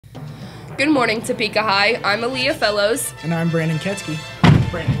Good morning, Topeka High. I'm Aaliyah Fellows. And I'm Brandon Ketsky.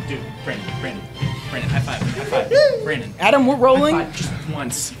 Brandon, high five. Brandon. Adam, we're rolling. High five just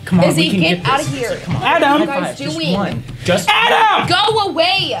once. Come on, Izzy, we can get get out this. of here. Come on. Adam! What are you High guys five, doing? Just one. Just Adam! Go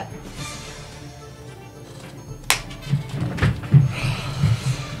away!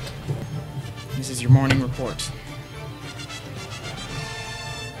 This is your morning report.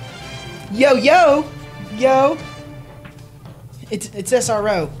 Yo! It's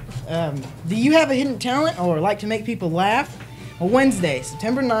SRO. Do you have a hidden talent or like to make people laugh? Well, Wednesday,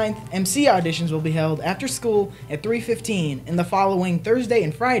 September 9th, MC auditions will be held after school at 3:15, and the following Thursday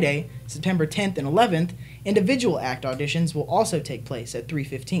and Friday, September 10th and 11th, individual act auditions will also take place at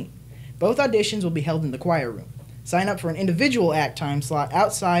 3:15. Both auditions will be held in the choir room. Sign up for an individual act time slot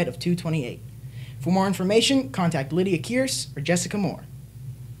outside of 228. For more information, contact Lydia Kearse or Jessica Moore.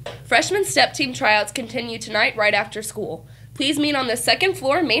 Freshman step team tryouts continue tonight right after school. Please meet on the second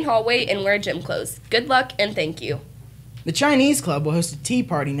floor main hallway and wear gym clothes. Good luck and thank you. The Chinese Club will host a tea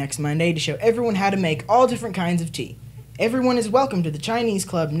party next Monday to show everyone how to make all different kinds of tea. Everyone is welcome to the Chinese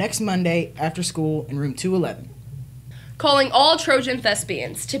Club next Monday after school in room 211. Calling all Trojan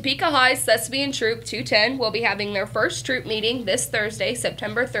thespians. Topeka High's Thespian Troop 210 will be having their first troop meeting this Thursday,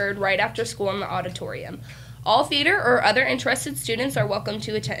 September 3rd, right after school in the auditorium. All theater or other interested students are welcome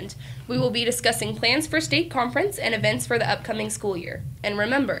to attend. We will be discussing plans for state conference and events for the upcoming school year. And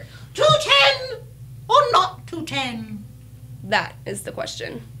remember, 210 or not 210? that is the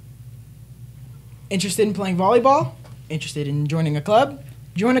question. Interested in playing volleyball? Interested in joining a club?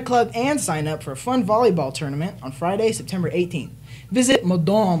 Join a club and sign up for a fun volleyball tournament on Friday, September 18th. Visit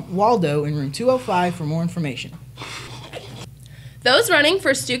Madame Waldo in room 205 for more information. Those running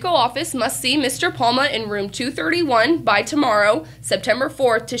for Stuco office must see Mr. Palma in room 231 by tomorrow, September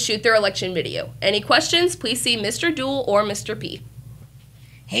 4th, to shoot their election video. Any questions, please see Mr. Dool or Mr. P.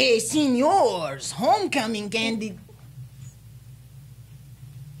 Hey, seniors, homecoming candidate.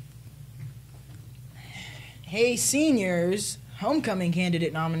 Hey, seniors, homecoming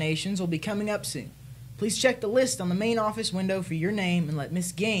candidate nominations will be coming up soon. Please check the list on the main office window for your name and let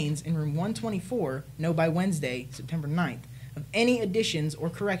Miss Gaines in room 124 know by Wednesday, September 9th, of any additions or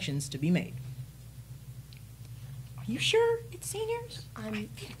corrections to be made. Are you sure it's seniors? I don't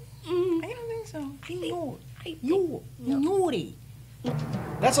think so. You're naughty.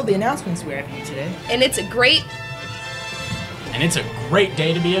 That's all the announcements we have for you today. And it's a great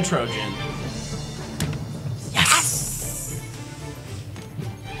day to be a Trojan.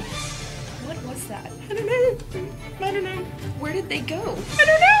 What was that? I don't know. Where did they go? I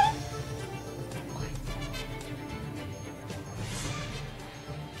don't know.